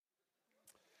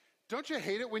Don't you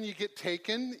hate it when you get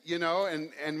taken,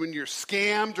 and when you're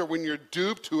scammed or when you're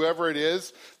duped, whoever it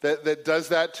is that does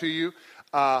that to you?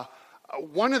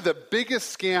 One of the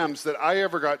biggest scams that I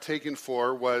ever got taken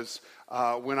for was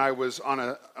when I was on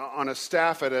a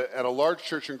staff at a large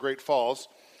church in Great Falls,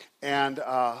 and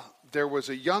there was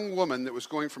a young woman that was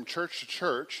going from church to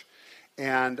church,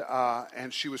 and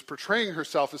she was portraying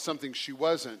herself as something she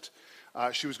wasn't.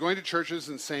 She was going to churches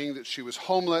and saying that she was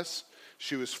homeless.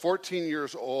 She was 14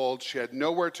 years old. She had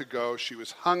nowhere to go. She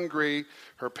was hungry.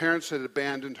 Her parents had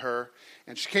abandoned her.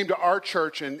 And she came to our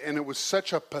church, and it was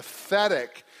such a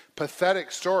pathetic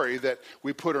story that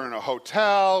we put her in a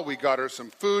hotel. We got her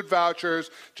some food vouchers,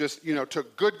 just,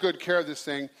 took good care of this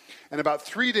thing. And about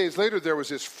 3 days later, there was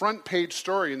this front page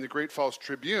story in the Great Falls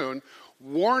Tribune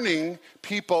warning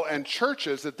people and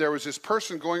churches that there was this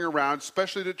person going around,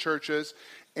 especially to churches,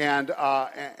 and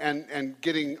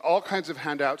getting all kinds of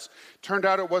handouts. Turned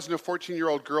out it wasn't a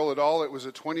 14-year-old girl at all. It was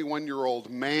a 21-year-old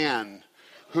man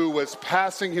who was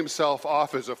passing himself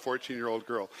off as a 14-year-old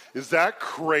girl. Is that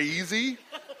crazy?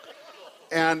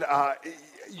 And,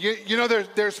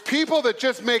 there's people that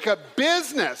just make a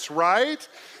business, right?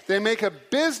 They make a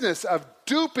business of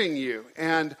duping you.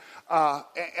 And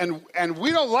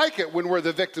we don't like it when we're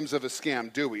the victims of a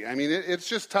scam, do we? I mean, it's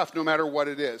just tough no matter what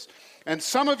it is. And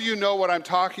some of you know what I'm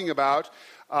talking about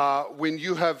when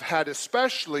you have had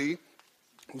especially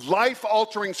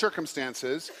life-altering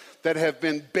circumstances that have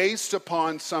been based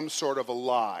upon some sort of a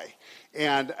lie.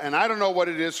 And I don't know what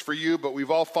it is for you, but we've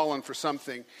all fallen for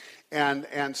something.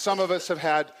 And some of us have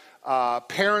had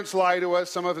parents lie to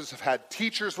us. Some of us have had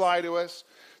teachers lie to us.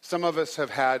 Some of us have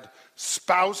had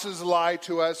spouses lie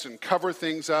to us and cover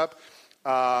things up.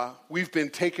 We've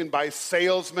been taken by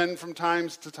salesmen from time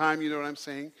to time, you know what I'm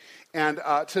saying? And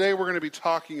today we're going to be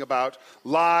talking about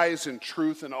lies and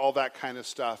truth and all that kind of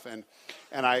stuff.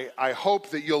 And I hope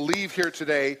that you'll leave here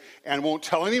today and won't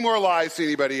tell any more lies to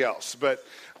anybody else. But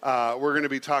we're going to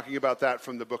be talking about that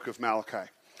from the book of Malachi.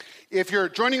 If you're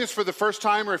joining us for the first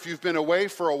time or if you've been away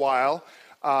for a while,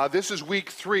 this is week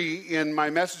 3 in my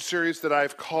message series that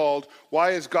I've called,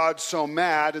 Why is God So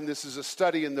Mad? And this is a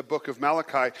study in the book of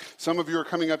Malachi. Some of you are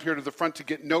coming up here to the front to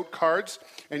get note cards,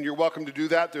 and you're welcome to do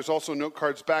that. There's also note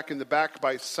cards back in the back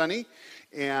by Sunny,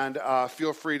 and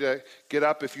feel free to get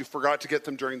up if you forgot to get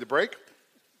them during the break.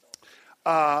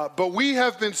 But we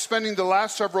have been spending the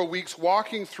last several weeks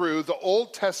walking through the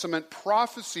Old Testament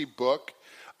prophecy book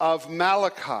of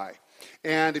Malachi.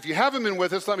 And if you haven't been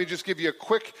with us, let me just give you a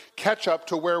quick catch-up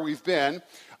to where we've been.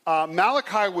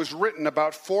 Malachi was written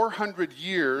about 400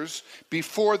 years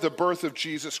before the birth of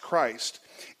Jesus Christ.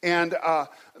 And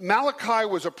Malachi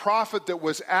was a prophet that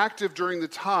was active during the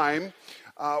time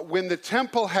when the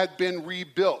temple had been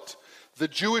rebuilt. The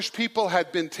Jewish people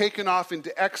had been taken off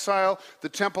into exile. The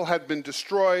temple had been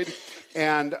destroyed.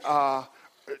 And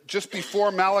just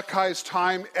before Malachi's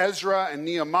time, Ezra and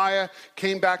Nehemiah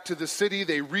came back to the city.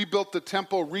 They rebuilt the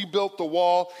temple, rebuilt the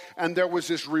wall, and there was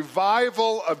this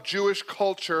revival of Jewish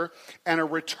culture and a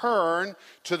return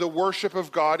to the worship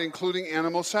of God, including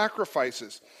animal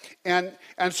sacrifices. And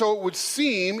so it would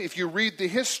seem, if you read the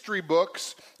history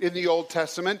books in the Old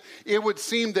Testament, it would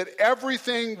seem that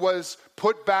everything was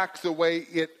put back the way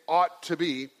it ought to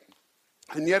be.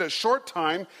 And yet a short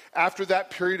time after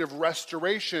that period of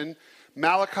restoration,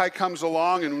 Malachi comes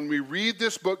along, and when we read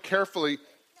this book carefully,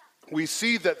 we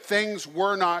see that things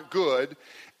were not good.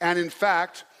 And in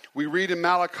fact, we read in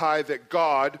Malachi that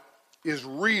God is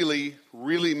really,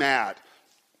 really mad.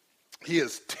 He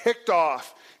is ticked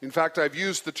off. In fact, I've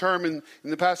used the term in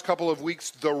the past couple of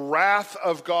weeks, the wrath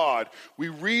of God. We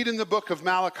read in the book of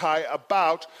Malachi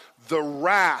about the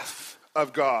wrath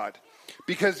of God.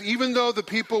 Because even though the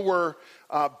people were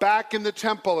back in the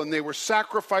temple and they were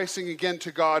sacrificing again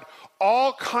to God,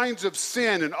 all kinds of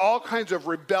sin and all kinds of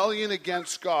rebellion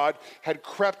against God had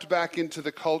crept back into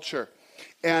the culture.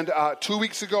 And 2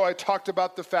 weeks ago, I talked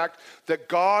about the fact that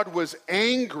God was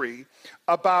angry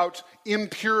about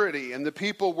impurity, and the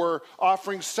people were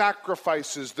offering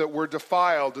sacrifices that were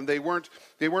defiled, and they weren't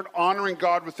honoring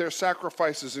God with their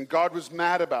sacrifices, and God was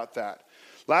mad about that.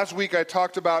 Last week, I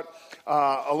talked about,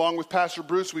 along with Pastor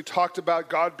Bruce, we talked about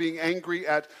God being angry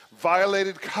at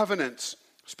violated covenants.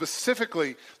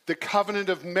 Specifically, the covenant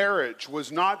of marriage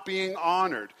was not being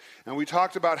honored. And we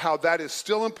talked about how that is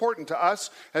still important to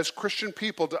us as Christian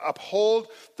people to uphold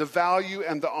the value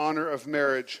and the honor of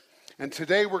marriage. And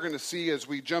today we're going to see, as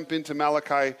we jump into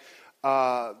Malachi,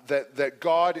 that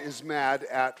God is mad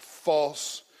at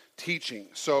false teaching.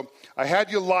 So I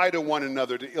had you lie to one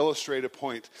another to illustrate a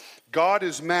point. God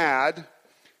is mad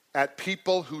at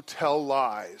people who tell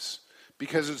lies.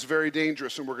 because it's very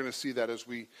dangerous, and we're going to see that as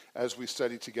we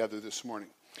study together this morning.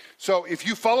 So if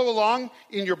you follow along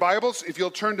in your Bibles, if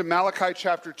you'll turn to Malachi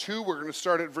chapter 2, we're going to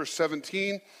start at verse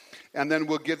 17, and then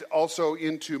we'll get also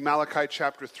into Malachi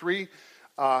chapter 3.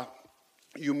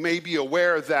 You may be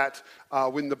aware that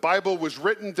when the Bible was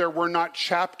written, there were not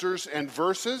chapters and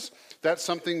verses. That's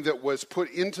something that was put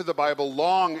into the Bible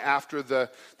long after the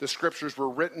scriptures were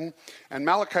written. And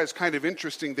Malachi is kind of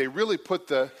interesting. They really put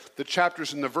the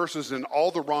chapters and the verses in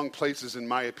all the wrong places, in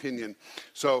my opinion.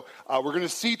 So we're going to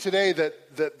see today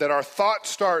that our thought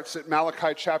starts at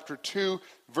Malachi chapter 2,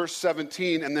 verse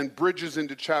 17, and then bridges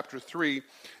into chapter 3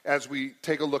 as we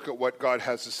take a look at what God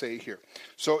has to say here.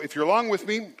 So if you're along with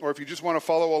me, or if you just want to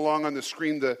follow along on the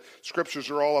screen, the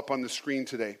scriptures are all up on the screen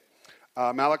today.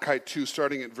 Malachi 2,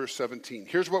 starting at verse 17.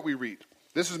 Here's what we read.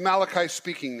 This is Malachi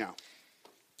speaking now.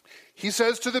 He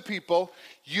says to the people,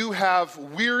 "You have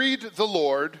wearied the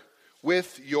Lord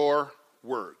with your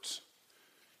words."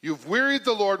 You've wearied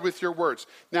the Lord with your words.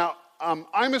 Now,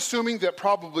 I'm assuming that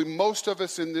probably most of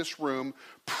us in this room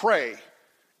pray,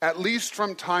 at least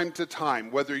from time to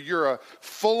time, whether you're a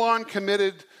full-on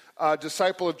committed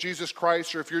disciple of Jesus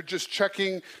Christ, or if you're just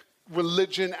checking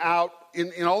religion out.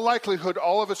 In all likelihood,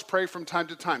 all of us pray from time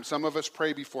to time. Some of us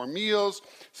pray before meals.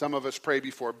 Some of us pray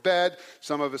before bed.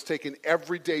 Some of us take an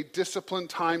everyday disciplined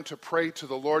time to pray to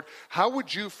the Lord. How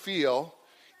would you feel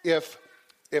if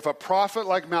a prophet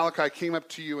like Malachi came up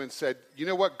to you and said, "You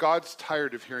know what? God's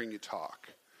tired of hearing you talk"?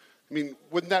 I mean,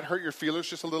 wouldn't that hurt your feelers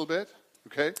just a little bit?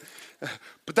 Okay?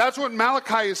 But that's what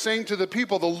Malachi is saying to the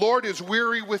people. The Lord is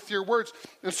weary with your words.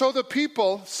 And so the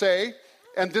people say,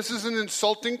 and this is an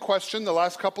insulting question. The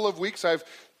last couple of weeks I've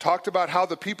talked about how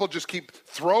the people just keep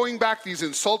throwing back these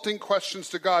insulting questions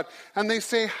to God. And they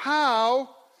say,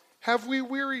 "How have we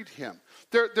wearied him?"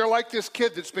 They're like this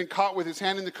kid that's been caught with his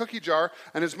hand in the cookie jar,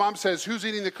 and his mom says, "Who's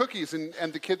eating the cookies?"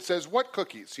 And the kid says, "What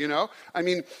cookies?" You know? I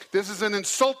mean, this is an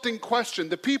insulting question.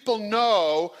 The people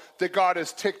know that God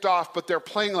is ticked off, but they're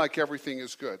playing like everything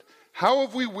is good. "How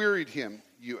have we wearied him?"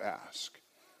 you ask.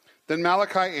 Then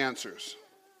Malachi answers.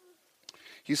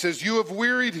 He says, "You have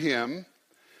wearied him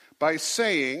by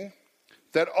saying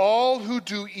that all who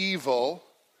do evil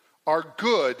are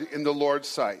good in the Lord's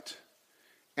sight,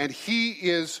 and he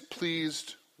is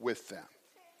pleased with them."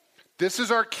 This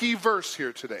is our key verse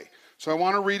here today. So I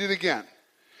want to read it again.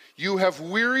 "You have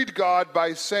wearied God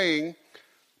by saying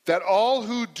that all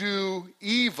who do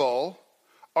evil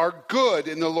are good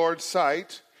in the Lord's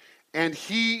sight, and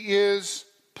he is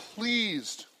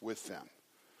pleased with them."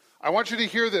 I want you to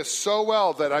hear this so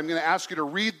well that I'm going to ask you to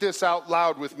read this out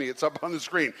loud with me. It's up on the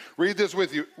screen. Read this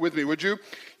with me, would you?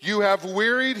 "You have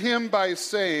wearied him by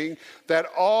saying that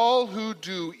all who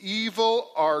do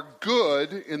evil are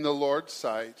good in the Lord's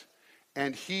sight,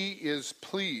 and he is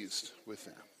pleased with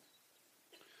them."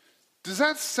 Does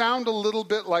that sound a little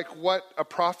bit like what a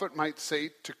prophet might say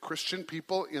to Christian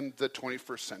people in the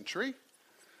 21st century?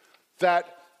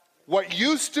 That what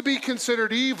used to be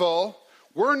considered evil,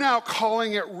 we're now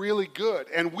calling it really good.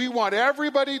 And we want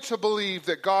everybody to believe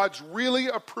that God's really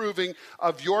approving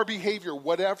of your behavior,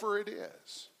 whatever it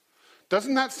is.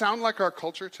 Doesn't that sound like our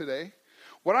culture today?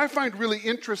 What I find really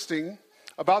interesting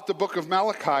about the book of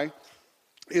Malachi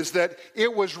is that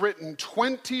it was written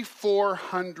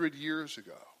 2,400 years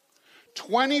ago.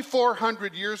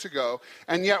 2,400 years ago,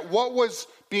 and yet what was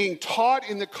being taught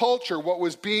in the culture, what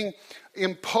was being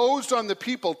imposed on the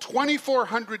people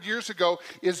 2,400 years ago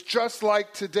is just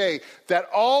like today, that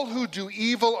all who do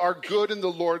evil are good in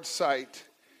the Lord's sight,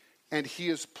 and he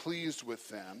is pleased with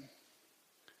them.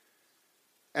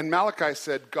 And Malachi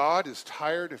said, God is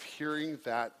tired of hearing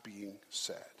that being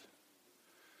said.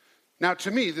 Now, to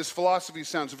me, this philosophy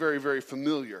sounds very, very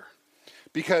familiar,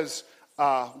 because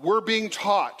we're being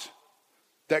taught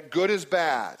that good is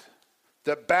bad,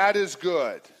 that bad is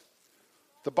good.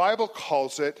 The Bible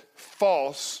calls it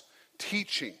false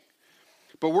teaching.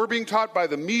 But we're being taught by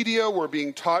the media, we're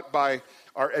being taught by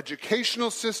our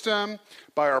educational system,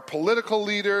 by our political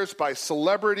leaders, by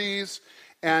celebrities,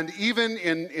 and even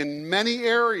in many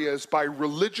areas by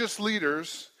religious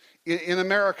leaders in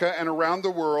America and around the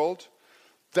world,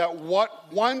 that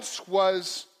what once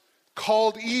was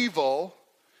called evil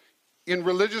in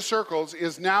religious circles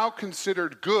is now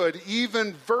considered good,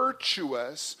 even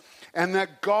virtuous, and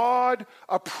that God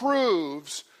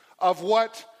approves of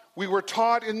what we were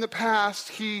taught in the past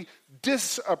he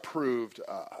disapproved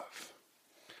of.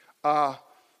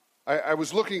 I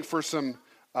was looking for some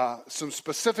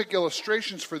specific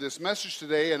illustrations for this message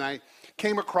today, and I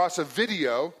came across a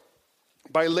video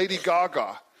by Lady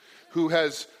Gaga, who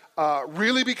has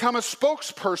really become a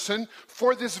spokesperson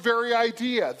for this very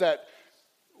idea that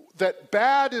that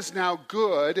bad is now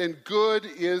good and good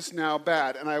is now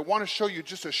bad. And I want to show you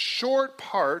just a short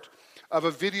part of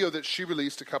a video that she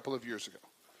released a couple of years ago.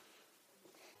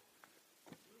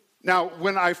 Now,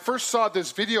 when I first saw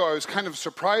this video, I was kind of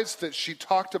surprised that she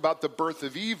talked about the birth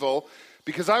of evil,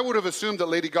 because I would have assumed that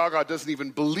Lady Gaga doesn't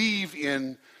even believe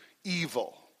in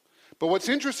evil. But what's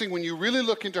interesting, when you really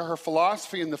look into her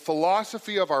philosophy and the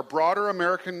philosophy of our broader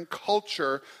American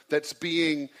culture that's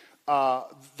really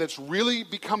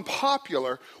become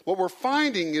popular, what we're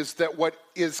finding is that what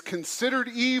is considered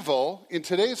evil in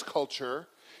today's culture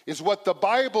is what the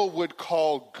Bible would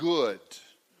call good.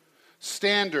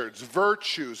 Standards,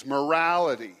 virtues,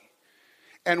 morality.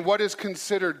 And what is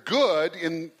considered good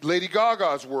in Lady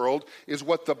Gaga's world is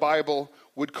what the Bible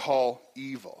would call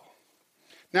evil.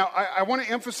 Now, I want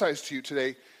to emphasize to you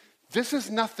today, this is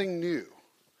nothing new.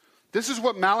 This is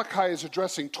what Malachi is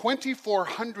addressing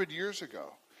 2,400 years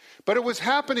ago. But it was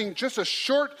happening just a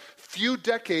short few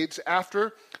decades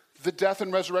after the death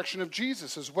and resurrection of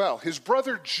Jesus as well. His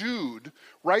brother Jude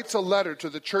writes a letter to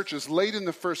the churches late in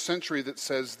the first century that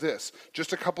says this,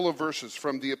 just a couple of verses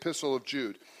from the Epistle of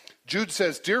Jude. Jude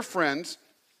says, "Dear friends,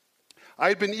 I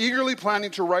had been eagerly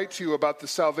planning to write to you about the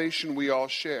salvation we all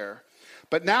share,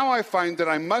 but now I find that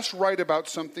I must write about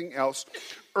something else,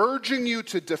 urging you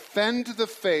to defend the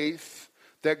faith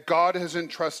that God has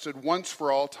entrusted once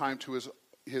for all time to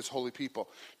his holy people."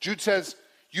 Jude says,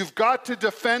 you've got to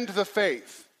defend the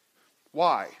faith.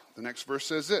 Why? The next verse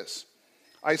says this.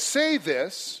 I say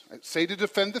to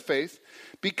defend the faith,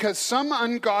 because some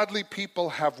ungodly people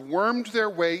have wormed their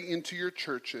way into your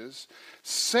churches,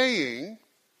 saying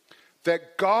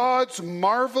that God's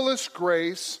marvelous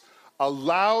grace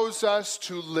allows us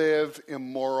to live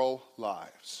immoral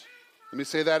lives. Let me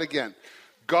say that again.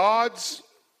 God's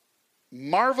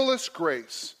marvelous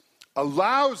grace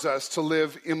allows us to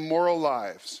live immoral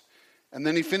lives. And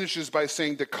then he finishes by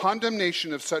saying the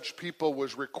condemnation of such people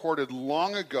was recorded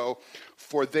long ago,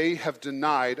 for they have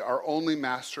denied our only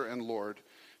Master and Lord,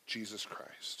 Jesus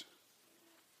Christ.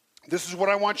 This is what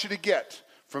I want you to get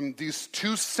from these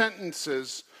two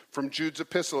sentences from Jude's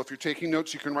epistle. If you're taking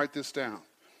notes, you can write this down.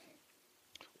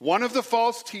 One of the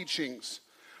false teachings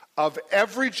of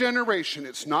every generation,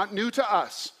 it's not new to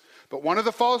us, but one of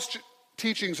the false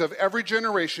teachings of every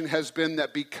generation has been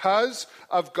that because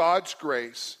of God's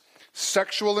grace,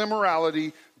 sexual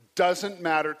immorality doesn't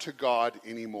matter to God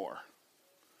anymore.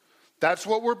 That's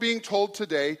what we're being told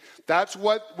today. That's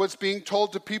what was being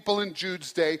told to people in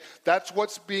Jude's day. That's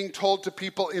what's being told to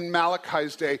people in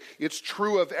Malachi's day. It's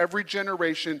true of every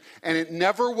generation, and it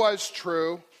never was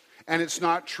true, and it's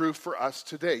not true for us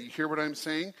today. You hear what I'm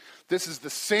saying? This is the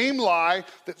same lie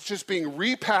that's just being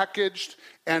repackaged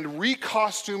and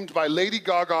recostumed by Lady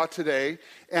Gaga today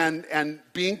and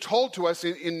being told to us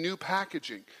in new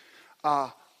packaging.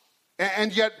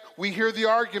 And yet we hear the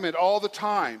argument all the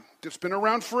time. It's been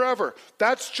around forever.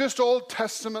 That's just Old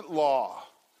Testament law.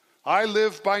 I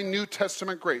live by New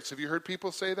Testament grace. Have you heard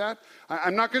people say that?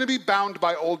 I'm not going to be bound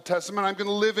by Old Testament. I'm going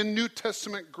to live in New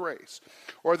Testament grace.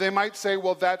 Or they might say,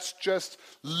 well, that's just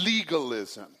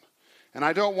legalism. And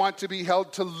I don't want to be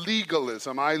held to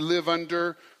legalism. I live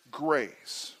under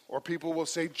grace. Or people will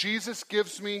say, Jesus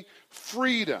gives me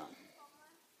freedom.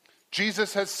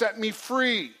 Jesus has set me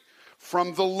free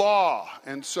from the law.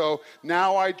 And so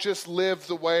now I just live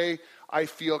the way I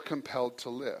feel compelled to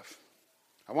live.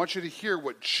 I want you to hear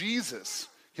what Jesus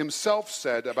himself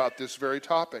said about this very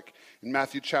topic. In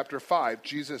Matthew chapter 5,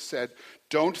 Jesus said,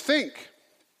 "Don't think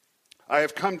I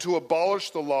have come to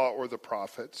abolish the law or the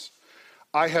prophets.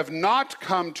 I have not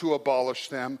come to abolish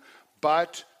them,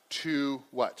 but to"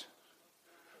 what?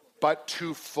 "But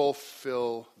to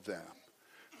fulfill them."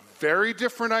 Very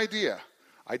different idea.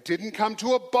 I didn't come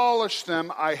to abolish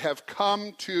them. I have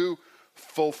come to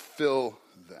fulfill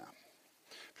them.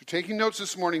 If you're taking notes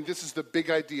this morning, this is the big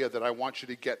idea that I want you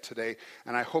to get today,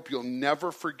 and I hope you'll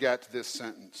never forget this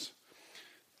sentence.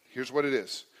 Here's what it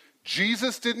is.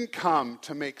 Jesus didn't come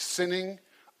to make sinning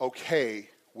okay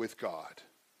with God.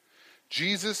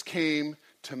 Jesus came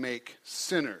to make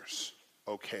sinners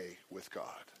okay with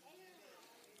God.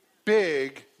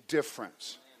 Big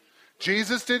difference.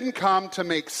 Jesus didn't come to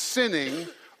make sinning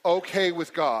okay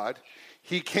with God.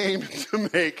 He came to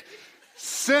make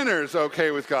sinners okay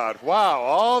with God. Wow,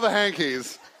 all the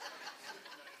hankies.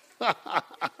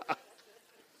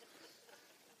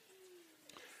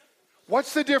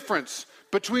 What's the difference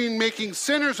between making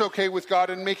sinners okay with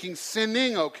God and making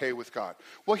sinning okay with God?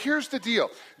 Well, here's the deal.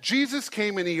 Jesus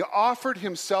came and he offered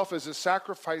himself as a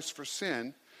sacrifice for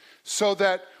sin so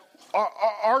that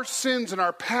our sins and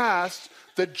our past,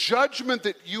 the judgment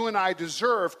that you and I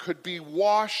deserve could be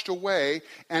washed away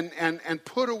and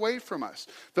put away from us.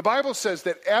 The Bible says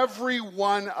that every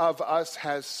one of us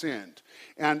has sinned.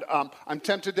 And I'm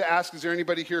tempted to ask, is there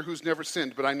anybody here who's never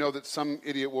sinned? But I know that some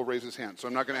idiot will raise his hand, so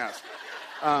I'm not going to ask.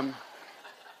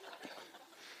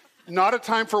 Not a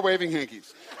time for waving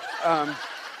hankies.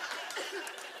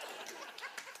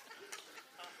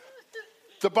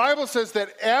 The Bible says that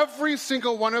every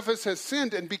single one of us has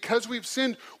sinned, and because we've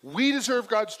sinned, we deserve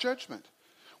God's judgment.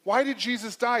 Why did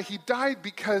Jesus die? He died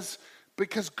because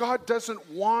God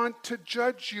doesn't want to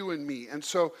judge you and me. And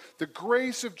so the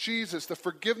grace of Jesus, the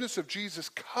forgiveness of Jesus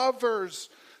covers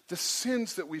the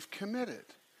sins that we've committed.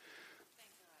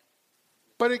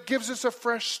 But it gives us a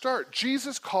fresh start.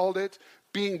 Jesus called it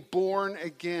being born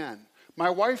again. My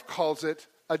wife calls it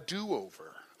a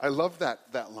do-over. I love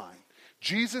that line.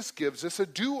 Jesus gives us a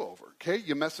do-over, okay?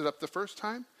 You mess it up the first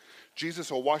time,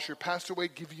 Jesus will wash your past away,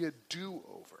 give you a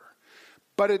do-over.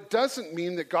 But it doesn't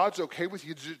mean that God's okay with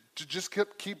you to just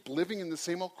keep living in the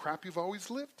same old crap you've always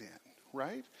lived in,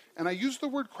 right? And I use the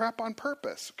word crap on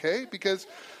purpose, okay? Because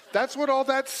that's what all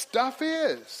that stuff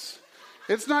is.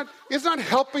 It's not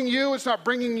helping you. It's not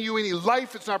bringing you any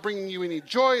life. It's not bringing you any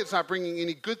joy. It's not bringing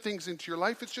any good things into your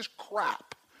life. It's just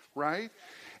crap, right?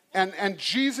 And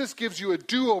Jesus gives you a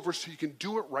do-over so you can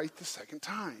do it right the second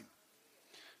time.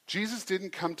 Jesus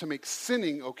didn't come to make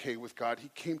sinning okay with God. He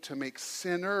came to make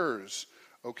sinners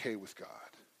okay with God.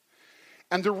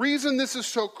 And the reason this is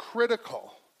so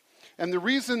critical, and the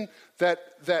reason that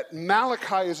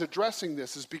Malachi is addressing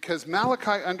this, is because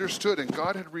Malachi understood, and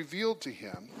God had revealed to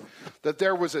him, that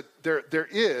there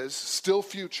is still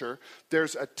future,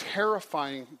 there's a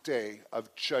terrifying day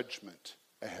of judgment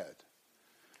ahead.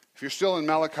 If you're still in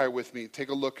Malachi with me, take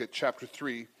a look at chapter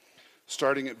 3,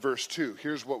 starting at verse 2.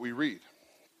 Here's what we read.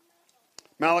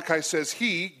 Malachi says,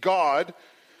 He, God,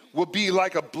 will be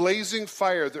like a blazing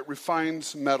fire that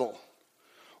refines metal,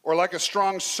 or like a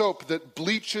strong soap that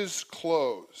bleaches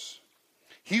clothes.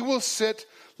 He will sit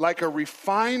like a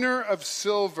refiner of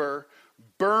silver,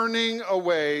 burning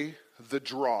away the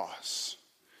dross.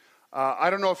 I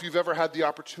don't know if you've ever had the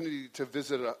opportunity to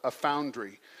visit a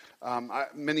foundry.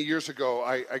 Many years ago,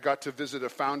 I got to visit a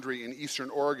foundry in Eastern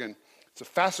Oregon. It's a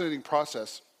fascinating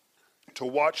process to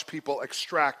watch people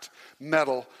extract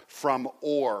metal from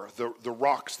ore, the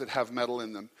rocks that have metal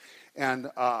in them. And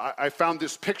I found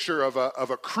this picture of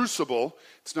a crucible.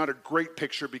 It's not a great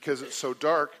picture because it's so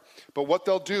dark, but what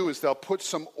they'll do is they'll put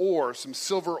some ore, some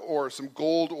silver ore, some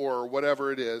gold ore, or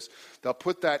whatever it is. They'll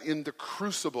put that in the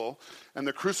crucible, and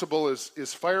the crucible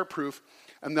is fireproof,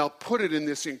 and they'll put it in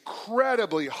this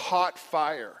incredibly hot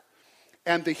fire.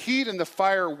 And the heat and the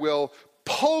fire will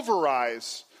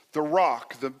pulverize the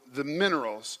rock, the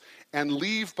minerals, and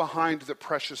leave behind the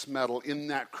precious metal in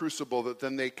that crucible that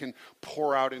then they can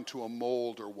pour out into a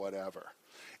mold or whatever.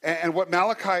 And what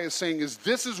Malachi is saying is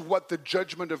this is what the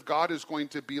judgment of God is going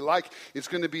to be like. It's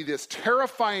going to be this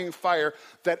terrifying fire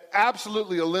that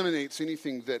absolutely eliminates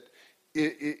anything that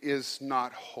is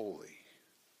not holy.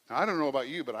 Now, I don't know about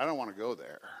you, but I don't want to go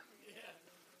there,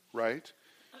 right?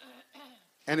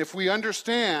 And if we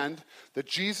understand that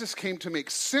Jesus came to make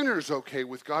sinners okay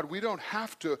with God,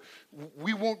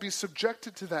 we won't be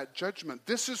subjected to that judgment.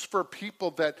 This is for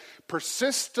people that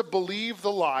persist to believe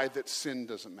the lie that sin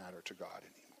doesn't matter to God anymore.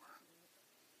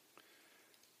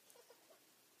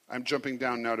 I'm jumping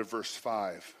down now to verse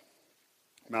 5,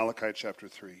 Malachi chapter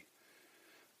 3.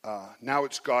 Now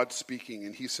it's God speaking,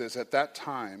 and he says, at that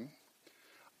time,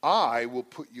 I will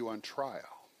put you on trial.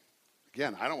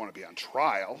 Again, I don't want to be on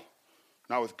trial.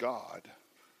 Not with God.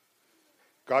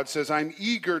 God says, I'm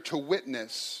eager to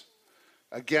witness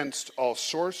against all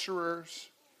sorcerers,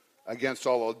 against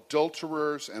all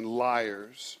adulterers and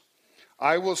liars.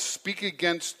 I will speak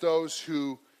against those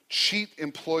who cheat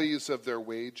employees of their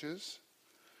wages,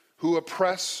 who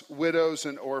oppress widows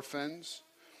and orphans,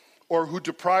 or who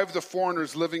deprive the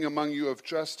foreigners living among you of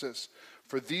justice.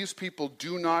 For these people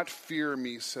do not fear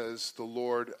me, says the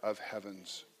Lord of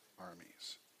heaven's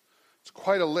armies. It's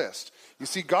quite a list. You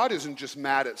see, God isn't just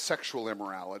mad at sexual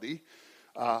immorality.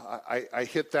 I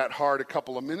hit that hard a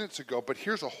couple of minutes ago, but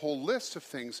here's a whole list of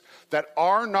things that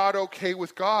are not okay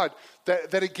with God,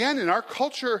 that again, in our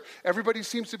culture, everybody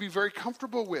seems to be very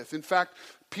comfortable with. In fact,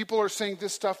 people are saying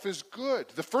this stuff is good.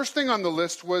 The first thing on the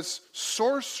list was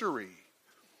sorcery.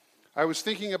 I was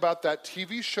thinking about that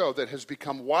TV show that has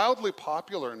become wildly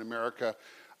popular in America,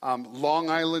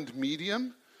 Long Island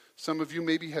Medium. Some of you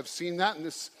maybe have seen that, and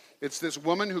it's this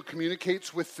woman who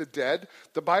communicates with the dead.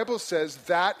 The Bible says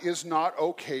that is not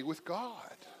okay with God.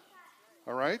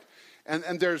 all right?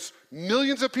 And there's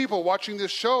millions of people watching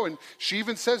this show, and she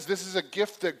even says, this is a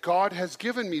gift that God has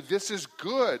given me. This is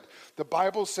good. The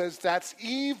Bible says that's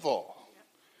evil.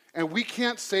 And we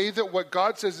can't say that what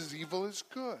God says is evil is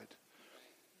good.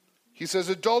 He says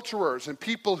adulterers and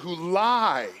people who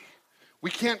lie, we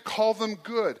can't call them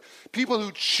good. People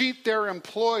who cheat their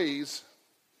employees,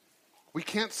 we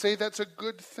can't say that's a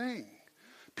good thing.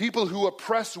 People who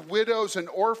oppress widows and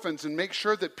orphans and make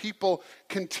sure that people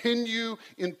continue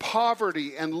in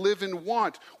poverty and live in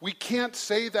want, we can't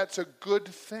say that's a good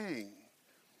thing.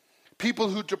 People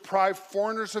who deprive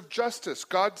foreigners of justice,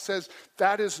 God says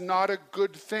that is not a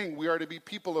good thing. We are to be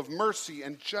people of mercy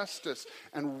and justice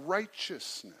and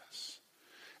righteousness.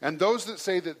 And those that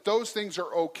say that those things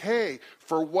are okay,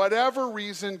 for whatever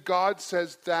reason, God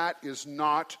says that is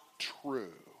not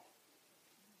true.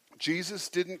 Jesus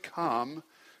didn't come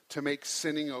to make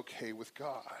sinning okay with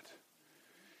God.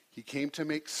 He came to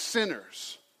make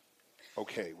sinners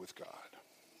okay with God.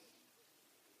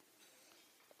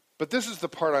 But this is the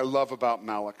part I love about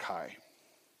Malachi.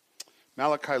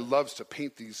 Malachi loves to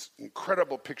paint these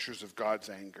incredible pictures of God's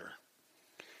anger.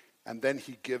 And then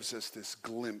he gives us this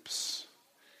glimpse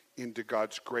into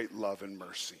God's great love and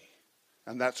mercy.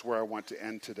 And that's where I want to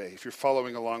end today. If you're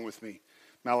following along with me,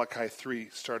 Malachi 3,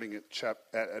 starting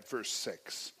at verse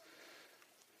 6.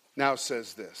 Now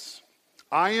says this,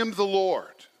 I am the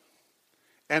Lord,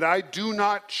 and I do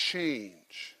not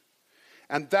change.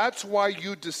 And that's why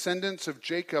you descendants of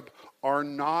Jacob are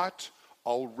not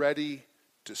already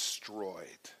destroyed.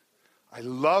 I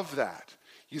love that.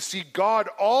 You see, God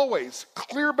always,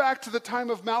 clear back to the time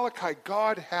of Malachi,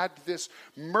 God had this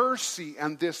mercy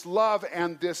and this love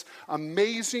and this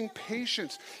amazing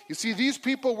patience. You see, these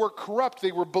people were corrupt.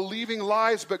 They were believing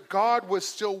lies, but God was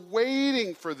still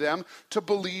waiting for them to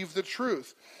believe the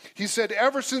truth. He said,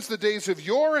 ever since the days of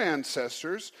your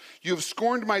ancestors, you have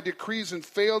scorned my decrees and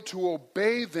failed to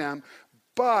obey them,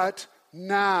 but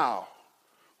now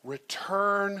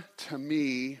return to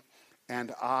me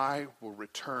and I will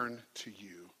return to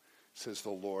you, says the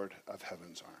Lord of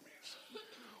heaven's armies.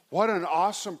 What an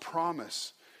awesome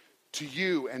promise to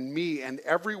you and me and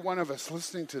every one of us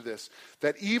listening to this,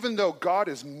 that even though God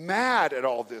is mad at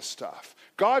all this stuff,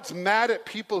 God's mad at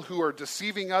people who are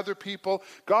deceiving other people,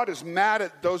 God is mad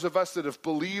at those of us that have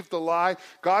believed the lie,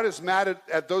 God is mad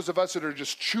at those of us that are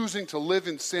just choosing to live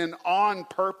in sin on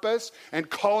purpose and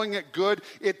calling it good,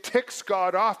 it ticks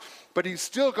God off, but he's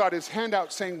still got his hand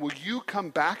out saying, will you come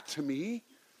back to me?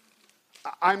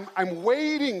 I'm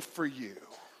waiting for you.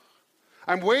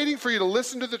 I'm waiting for you to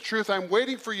listen to the truth. I'm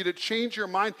waiting for you to change your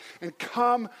mind and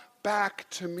come back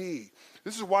to me.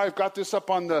 This is why I've got this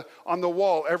up on the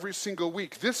wall every single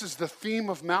week. This is the theme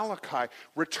of Malachi.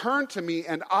 Return to me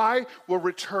and I will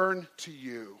return to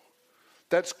you.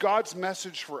 That's God's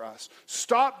message for us.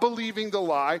 Stop believing the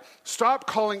lie. Stop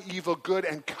calling evil good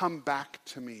and come back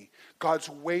to me. God's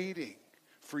waiting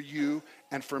for you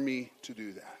and for me to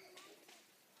do that.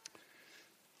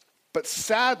 But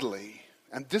sadly,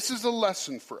 and this is a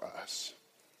lesson for us,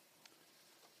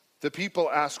 the people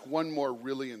ask one more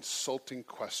really insulting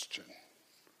question.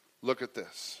 Look at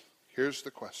this. Here's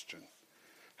the question.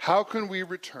 How can we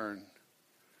return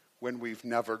when we've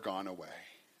never gone away?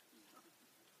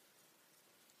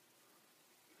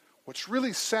 What's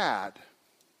really sad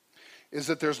is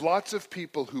that there's lots of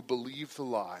people who believe the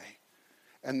lie,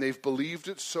 and they've believed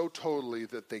it so totally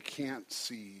that they can't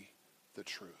see the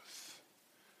truth.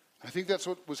 I think that's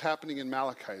what was happening in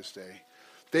Malachi's day.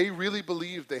 They really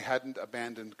believed they hadn't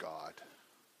abandoned God.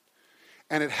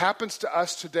 And it happens to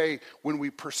us today when we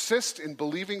persist in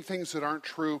believing things that aren't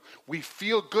true. We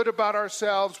feel good about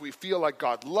ourselves. We feel like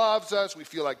God loves us. We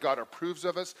feel like God approves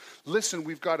of us. Listen,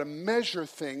 we've got to measure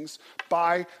things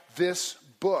by this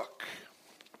book.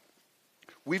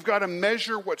 We've got to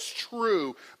measure what's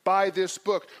true by this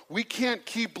book. We can't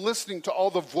keep listening to all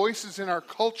the voices in our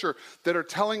culture that are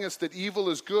telling us that evil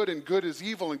is good and good is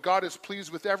evil and God is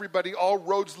pleased with everybody. All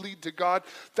roads lead to God.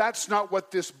 That's not what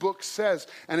this book says.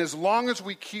 And as long as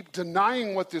we keep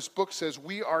denying what this book says,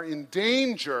 we are in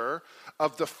danger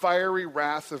of the fiery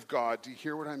wrath of God. Do you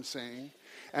hear what I'm saying?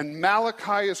 And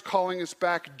Malachi is calling us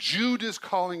back. Jude is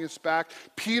calling us back.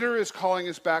 Peter is calling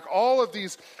us back. All of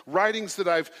these writings that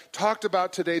I've talked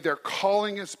about today, they're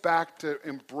calling us back to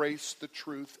embrace the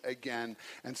truth again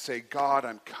and say, God,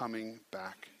 I'm coming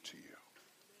back to you.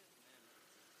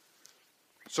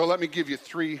 So let me give you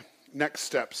 3 next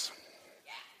steps.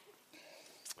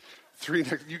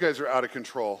 You guys are out of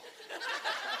control.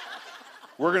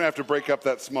 We're going to have to break up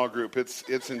that small group.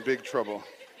 It's in big trouble.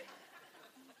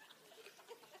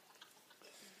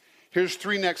 Here's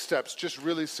 3 next steps, just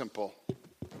really simple.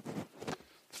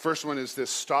 first one is this: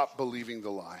 stop believing the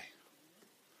lie.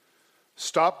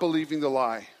 Stop believing the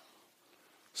lie.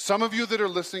 Some of you that are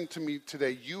listening to me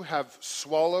today, you have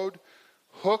swallowed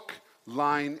hook,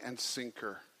 line, and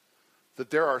sinker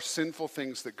that there are sinful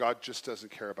things that God just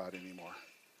doesn't care about anymore.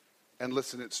 And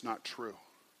listen, it's not true.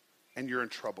 And you're in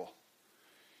trouble.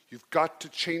 You've got to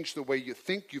change the way you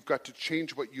think. You've got to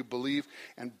change what you believe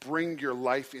and bring your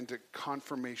life into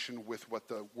confirmation with what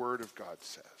the Word of God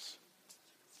says.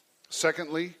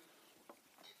 Secondly,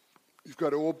 you've got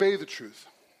to obey the truth.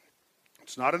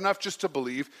 It's not enough just to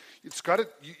believe. You've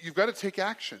got to take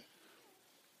action.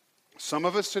 Some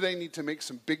of us today need to make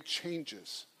some big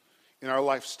changes in our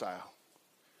lifestyle.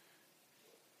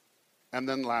 And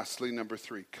then lastly, number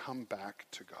 3, come back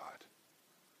to God.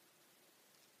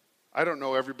 I don't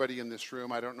know everybody in this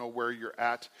room. I don't know where you're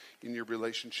at in your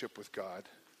relationship with God.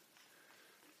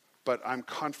 But I'm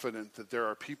confident that there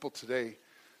are people today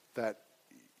that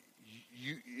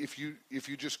if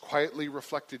you just quietly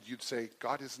reflected, you'd say,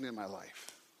 God isn't in my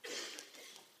life.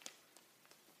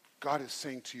 God is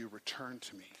saying to you, return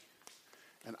to me,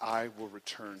 and I will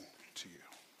return to you.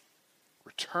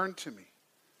 Return to me,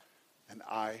 and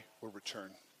I will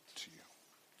return to you.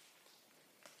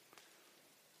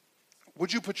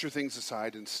 Would you put your things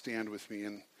aside and stand with me?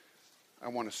 And I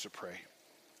want us to pray.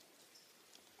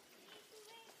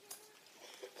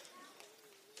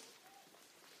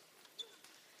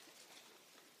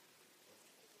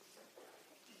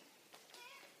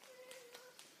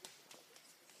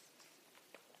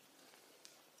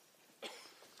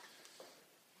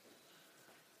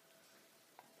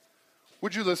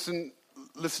 Would you listen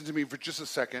to me for just a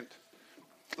second?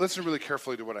 Listen really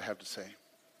carefully to what I have to say.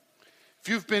 If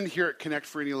you've been here at Connect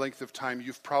for any length of time,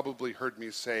 you've probably heard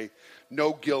me say,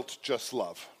 no guilt, just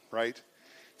love, right?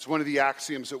 It's one of the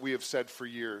axioms that we have said for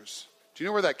years. Do you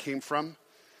know where that came from?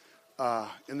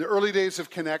 In the early days of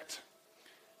Connect,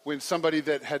 when somebody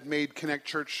that had made Connect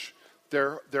Church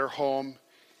their home,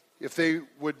 if they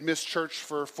would miss church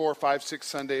for 4, 5, 6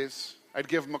 Sundays, I'd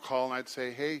give them a call and I'd say,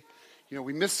 hey,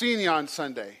 we miss seeing you on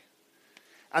Sunday.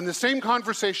 And the same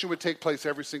conversation would take place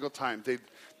every single time.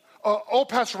 Oh,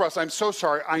 Pastor Russ, I'm so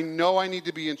sorry. I know I need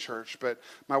to be in church, but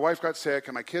my wife got sick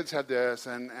and my kids had this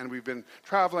and we've been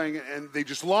traveling. And they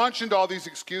just launch into all these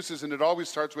excuses, and it always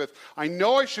starts with, I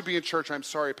know I should be in church. I'm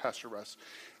sorry, Pastor Russ.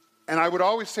 And I would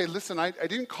always say, listen, I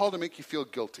didn't call to make you feel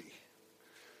guilty.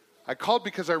 I called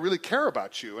because I really care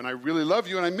about you and I really love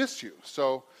you and I miss you.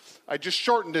 So I just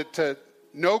shortened it to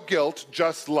no guilt,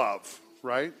 just love,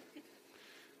 right?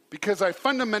 Because I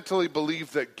fundamentally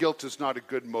believe that guilt is not a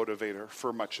good motivator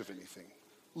for much of anything.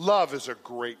 Love is a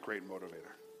great, great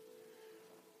motivator.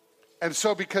 And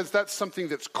so because that's something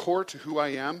that's core to who I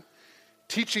am,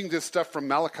 teaching this stuff from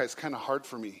Malachi is kind of hard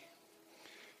for me.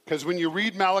 Because when you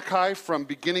read Malachi from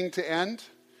beginning to end,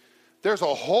 there's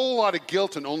a whole lot of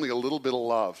guilt and only a little bit of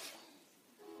love.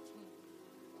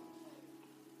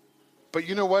 But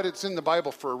you know what? It's in the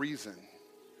Bible for a reason.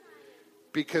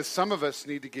 Because some of us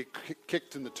need to get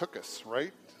kicked in the tuchus,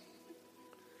 right?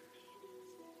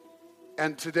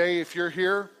 And today, if you're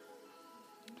here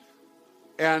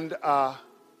and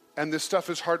this stuff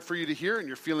is hard for you to hear and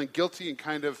you're feeling guilty and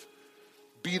kind of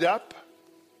beat up,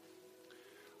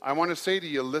 I want to say to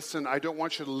you, listen, I don't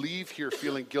want you to leave here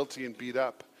feeling guilty and beat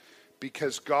up,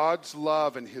 because God's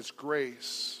love and His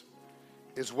grace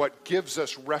is what gives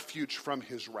us refuge from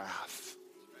His wrath.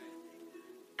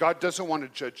 God doesn't want to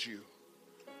judge you.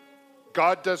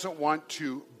 God doesn't want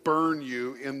to burn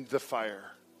you in the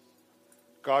fire.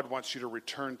 God wants you to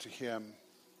return to Him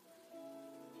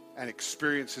and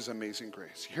experience His amazing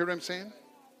grace. You hear what I'm saying?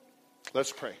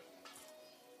 Let's pray.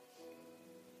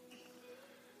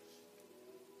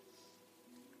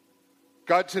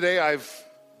 God, today I've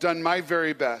done my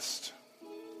very best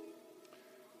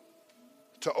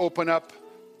to open up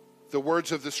the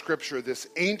words of the Scripture, this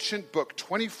ancient book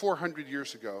 2,400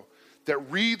 years ago, that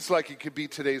reads like it could be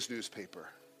today's newspaper.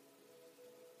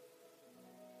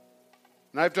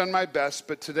 And I've done my best,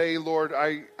 but today, Lord,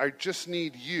 I just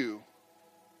need you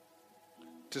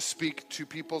to speak to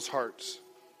people's hearts.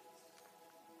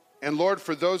 And Lord,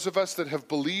 for those of us that have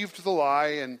believed the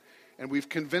lie and we've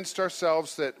convinced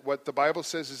ourselves that what the Bible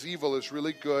says is evil is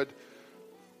really good,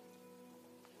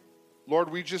 Lord,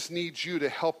 we just need you to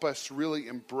help us really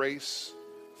embrace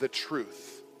the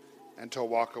truth and to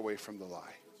walk away from the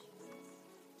lie.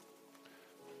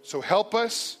 So help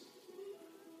us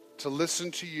to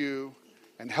listen to you,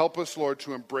 and help us, Lord,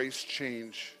 to embrace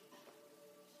change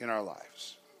in our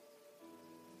lives.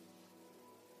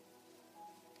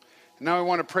 And now I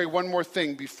want to pray one more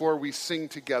thing before we sing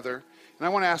together. And I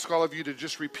want to ask all of you to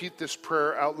just repeat this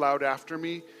prayer out loud after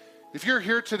me. If you're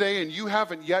here today and you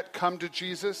haven't yet come to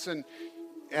Jesus and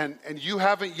you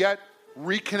haven't yet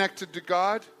reconnected to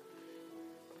God,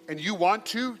 and you want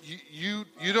to, you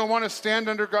don't want to stand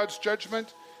under God's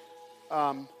judgment,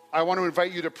 I want to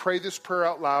invite you to pray this prayer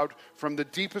out loud from the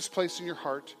deepest place in your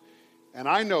heart. And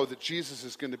I know that Jesus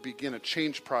is going to begin a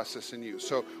change process in you.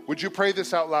 So would you pray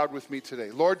this out loud with me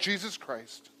today? Lord Jesus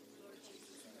Christ,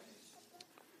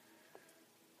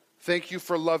 thank you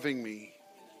for loving me.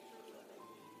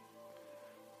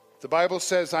 The Bible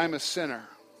says I'm a sinner.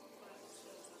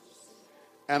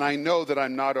 And I know that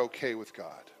I'm not okay with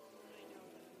God.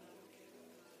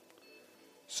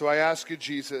 So I ask you,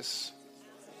 Jesus,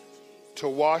 to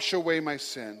wash away my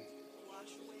sin,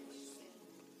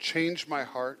 change my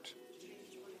heart.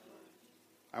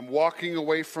 I'm walking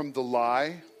away from the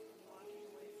lie.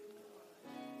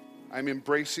 I'm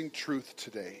embracing truth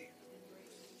today.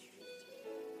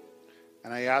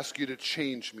 And I ask you to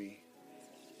change me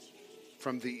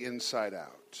from the inside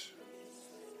out.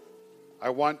 I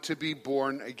want to be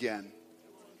born again.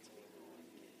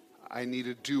 I need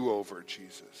a do-over,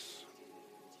 Jesus.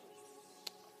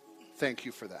 Thank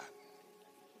you for that.